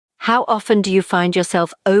How often do you find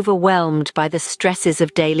yourself overwhelmed by the stresses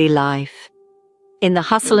of daily life? In the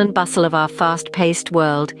hustle and bustle of our fast-paced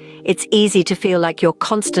world, it's easy to feel like you're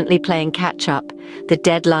constantly playing catch-up, the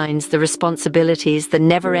deadlines, the responsibilities, the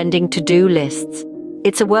never-ending to-do lists.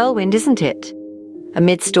 It's a whirlwind, isn't it?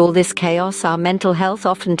 Amidst all this chaos, our mental health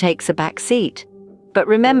often takes a back seat. But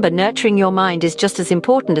remember, nurturing your mind is just as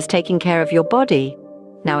important as taking care of your body.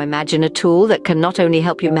 Now imagine a tool that can not only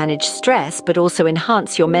help you manage stress, but also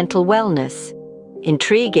enhance your mental wellness.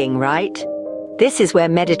 Intriguing, right? This is where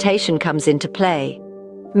meditation comes into play.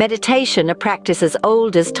 Meditation, a practice as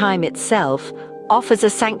old as time itself, offers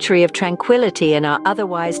a sanctuary of tranquility in our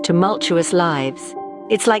otherwise tumultuous lives.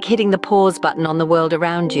 It's like hitting the pause button on the world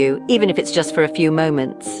around you, even if it's just for a few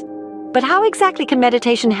moments. But how exactly can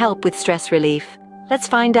meditation help with stress relief? Let's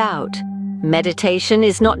find out. Meditation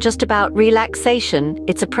is not just about relaxation,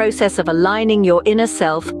 it's a process of aligning your inner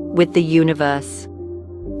self with the universe.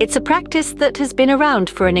 It's a practice that has been around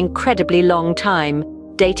for an incredibly long time,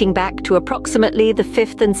 dating back to approximately the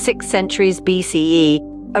 5th and 6th centuries BCE,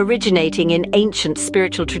 originating in ancient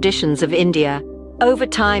spiritual traditions of India. Over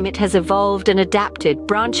time, it has evolved and adapted,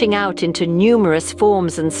 branching out into numerous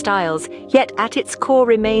forms and styles, yet at its core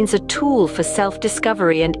remains a tool for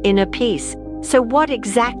self-discovery and inner peace. So what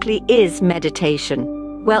exactly is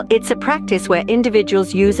meditation? Well, it's a practice where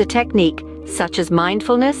individuals use a technique such as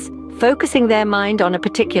mindfulness, focusing their mind on a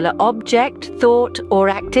particular object, thought, or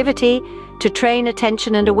activity to train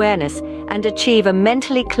attention and awareness and achieve a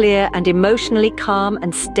mentally clear and emotionally calm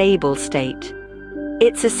and stable state.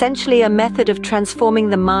 It's essentially a method of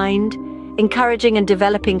transforming the mind, encouraging and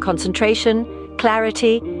developing concentration,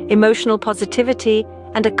 clarity, emotional positivity,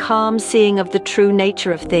 and a calm seeing of the true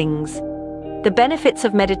nature of things. The benefits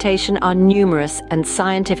of meditation are numerous and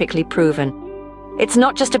scientifically proven. It's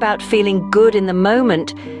not just about feeling good in the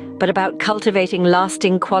moment, but about cultivating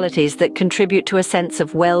lasting qualities that contribute to a sense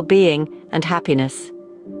of well-being and happiness.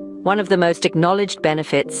 One of the most acknowledged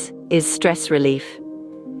benefits is stress relief.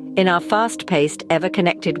 In our fast-paced,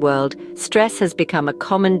 ever-connected world, stress has become a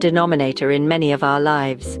common denominator in many of our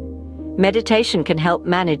lives. Meditation can help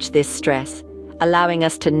manage this stress, allowing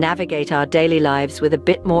us to navigate our daily lives with a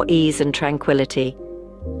bit more ease and tranquility.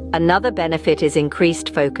 Another benefit is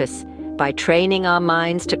increased focus. By training our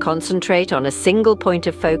minds to concentrate on a single point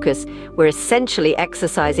of focus, we're essentially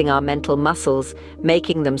exercising our mental muscles,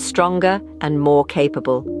 making them stronger and more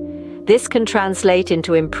capable. This can translate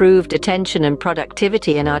into improved attention and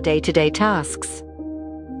productivity in our day-to-day tasks.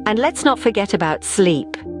 And let's not forget about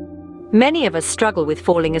sleep. Many of us struggle with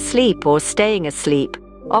falling asleep or staying asleep,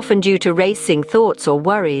 often due to racing thoughts or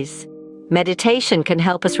worries. Meditation can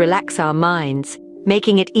help us relax our minds,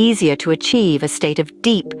 making it easier to achieve a state of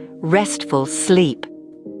deep, restful sleep.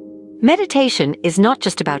 Meditation is not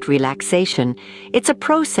just about relaxation, it's a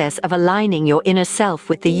process of aligning your inner self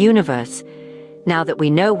with the universe. Now that we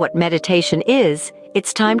know what meditation is,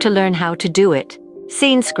 it's time to learn how to do it.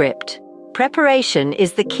 Scene script. Preparation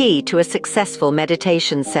is the key to a successful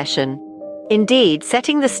meditation session. Indeed,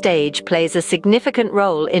 setting the stage plays a significant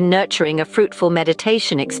role in nurturing a fruitful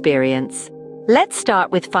meditation experience. Let's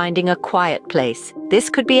start with finding a quiet place. This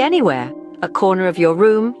could be anywhere, a corner of your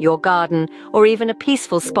room, your garden, or even a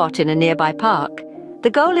peaceful spot in a nearby park. The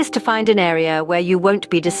goal is to find an area where you won't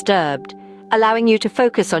be disturbed, allowing you to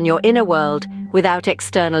focus on your inner world without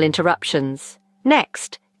external interruptions.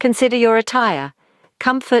 Next, consider your attire.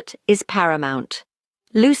 Comfort is paramount.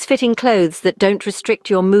 Loose-fitting clothes that don't restrict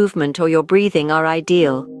your movement or your breathing are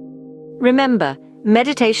ideal. Remember,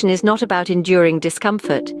 meditation is not about enduring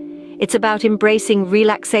discomfort. It's about embracing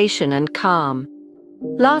relaxation and calm.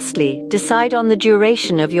 Lastly, decide on the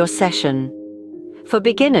duration of your session. For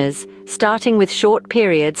beginners, starting with short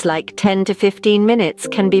periods like 10 to 15 minutes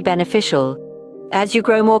can be beneficial. As you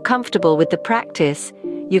grow more comfortable with the practice,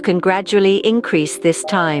 you can gradually increase this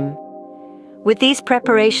time. With these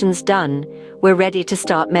preparations done, we're ready to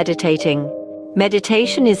start meditating.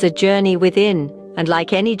 Meditation is a journey within, and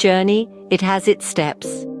like any journey, it has its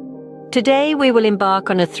steps. Today, we will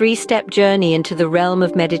embark on a 3-step journey into the realm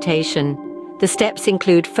of meditation. The steps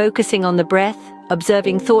include focusing on the breath,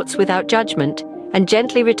 observing thoughts without judgment, and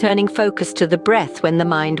gently returning focus to the breath when the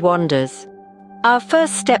mind wanders. Our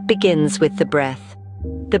first step begins with the breath.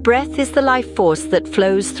 The breath is the life force that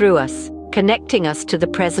flows through us, connecting us to the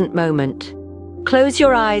present moment. Close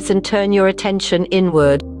your eyes and turn your attention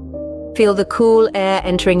inward. Feel the cool air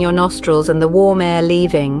entering your nostrils and the warm air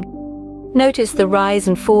leaving. Notice the rise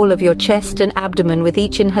and fall of your chest and abdomen with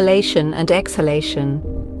each inhalation and exhalation.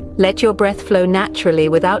 Let your breath flow naturally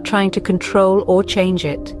without trying to control or change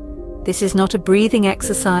it. This is not a breathing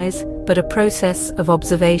exercise, but a process of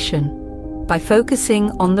observation. By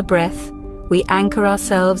focusing on the breath, we anchor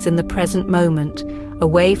ourselves in the present moment,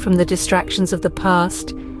 away from the distractions of the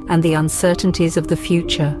past and the uncertainties of the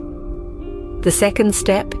future. The second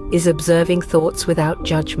step is observing thoughts without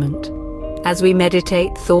judgment. As we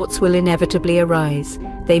meditate, thoughts will inevitably arise.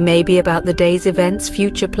 They may be about the day's events,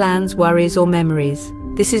 future plans, worries, or memories.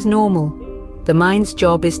 This is normal. The mind's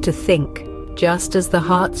job is to think, just as the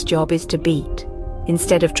heart's job is to beat.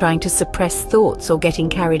 Instead of trying to suppress thoughts or getting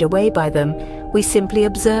carried away by them, we simply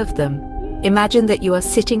observe them. Imagine that you are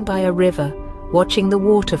sitting by a river, watching the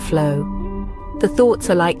water flow. The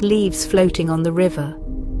thoughts are like leaves floating on the river.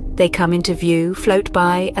 They come into view, float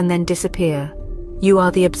by, and then disappear. You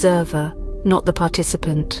are the observer, not the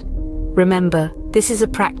participant. Remember, this is a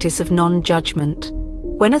practice of non-judgment.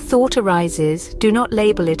 When a thought arises, do not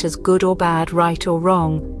label it as good or bad, right or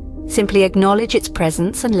wrong. Simply acknowledge its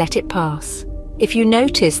presence and let it pass. If you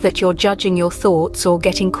notice that you're judging your thoughts or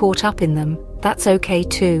getting caught up in them, that's okay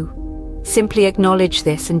too. Simply acknowledge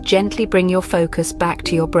this and gently bring your focus back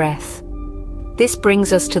to your breath. This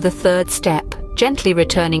brings us to the third step, gently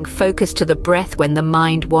returning focus to the breath when the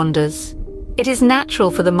mind wanders. It is natural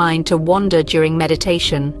for the mind to wander during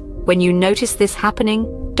meditation. When you notice this happening,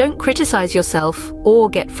 don't criticize yourself or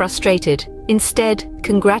get frustrated. Instead,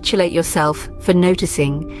 congratulate yourself for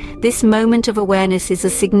noticing. This moment of awareness is a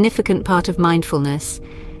significant part of mindfulness.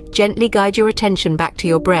 Gently guide your attention back to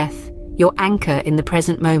your breath, your anchor in the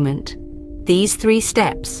present moment. These 3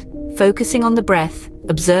 steps, focusing on the breath,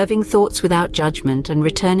 observing thoughts without judgment, and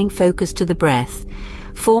returning focus to the breath,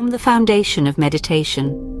 form the foundation of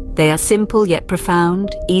meditation. They are simple yet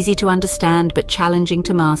profound, easy to understand but challenging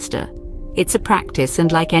to master. It's a practice,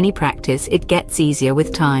 and like any practice, it gets easier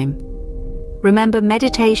with time. Remember,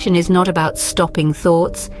 meditation is not about stopping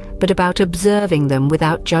thoughts, but about observing them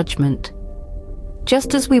without judgment.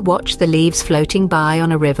 Just as we watch the leaves floating by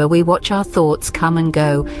on a river, we watch our thoughts come and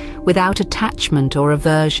go without attachment or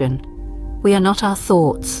aversion. We are not our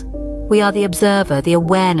thoughts. We are the observer, the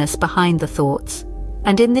awareness behind the thoughts.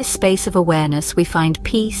 And in this space of awareness, we find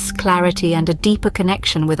peace, clarity, and a deeper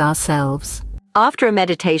connection with ourselves. After a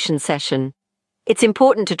meditation session, it's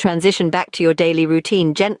important to transition back to your daily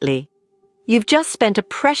routine gently. You've just spent a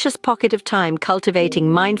precious pocket of time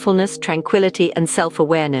cultivating mindfulness, tranquility, and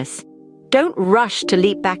self-awareness. Don't rush to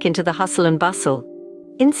leap back into the hustle and bustle.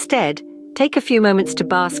 Instead, take a few moments to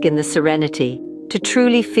bask in the serenity, to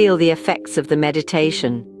truly feel the effects of the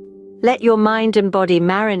meditation. Let your mind and body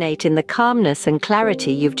marinate in the calmness and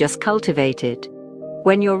clarity you've just cultivated.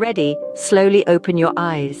 When you're ready, slowly open your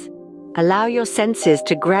eyes. Allow your senses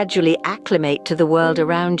to gradually acclimate to the world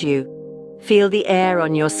around you. Feel the air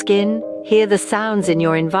on your skin, hear the sounds in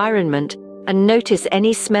your environment, and notice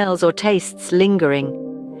any smells or tastes lingering.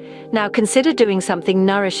 Now consider doing something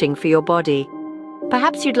nourishing for your body.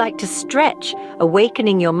 Perhaps you'd like to stretch,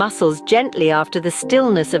 awakening your muscles gently after the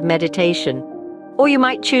stillness of meditation. Or you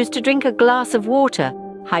might choose to drink a glass of water,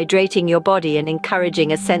 hydrating your body and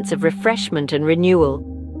encouraging a sense of refreshment and renewal.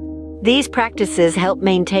 These practices help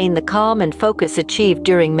maintain the calm and focus achieved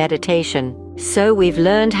during meditation. So we've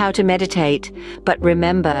learned how to meditate, but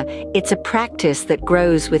remember, it's a practice that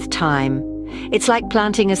grows with time. It's like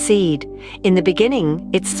planting a seed. In the beginning,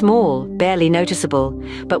 it's small, barely noticeable,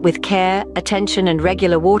 but with care, attention, and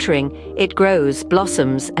regular watering, it grows,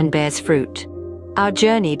 blossoms, and bears fruit. Our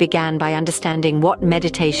journey began by understanding what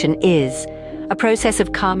meditation is, a process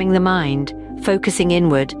of calming the mind, focusing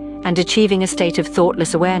inward, and achieving a state of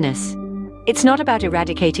thoughtless awareness. It's not about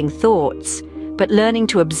eradicating thoughts, but learning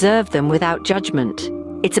to observe them without judgment.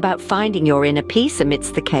 It's about finding your inner peace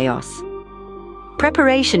amidst the chaos.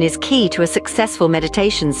 Preparation is key to a successful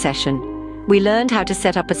meditation session. We learned how to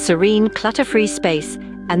set up a serene, clutter-free space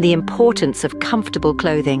and the importance of comfortable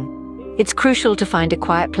clothing. It's crucial to find a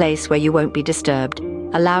quiet place where you won't be disturbed,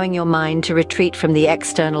 allowing your mind to retreat from the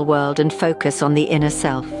external world and focus on the inner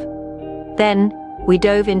self. Then, we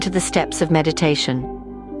dove into the steps of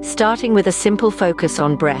meditation, starting with a simple focus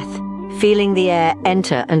on breath, feeling the air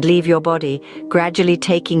enter and leave your body, gradually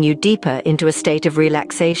taking you deeper into a state of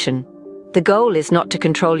relaxation. The goal is not to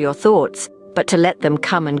control your thoughts, but to let them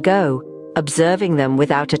come and go, observing them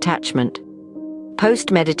without attachment.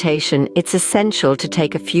 Post-meditation, it's essential to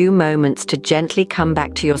take a few moments to gently come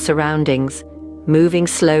back to your surroundings, moving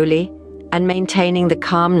slowly and maintaining the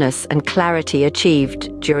calmness and clarity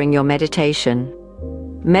achieved during your meditation.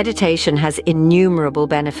 Meditation has innumerable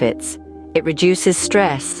benefits. It reduces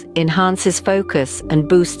stress, enhances focus, and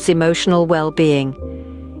boosts emotional well-being.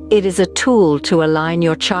 It is a tool to align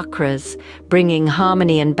your chakras, bringing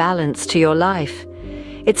harmony and balance to your life.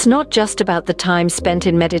 It's not just about the time spent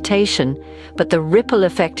in meditation, but the ripple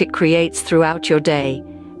effect it creates throughout your day,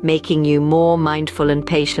 making you more mindful and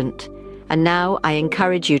patient. And now I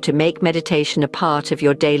encourage you to make meditation a part of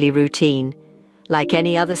your daily routine. Like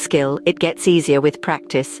any other skill, it gets easier with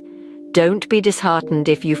practice. Don't be disheartened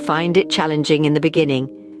if you find it challenging in the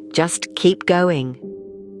beginning. Just keep going.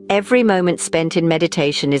 Every moment spent in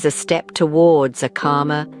meditation is a step towards a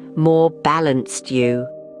calmer, more balanced you.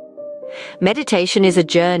 Meditation is a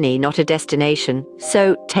journey, not a destination,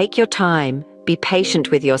 so take your time, be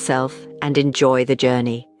patient with yourself, and enjoy the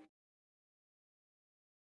journey.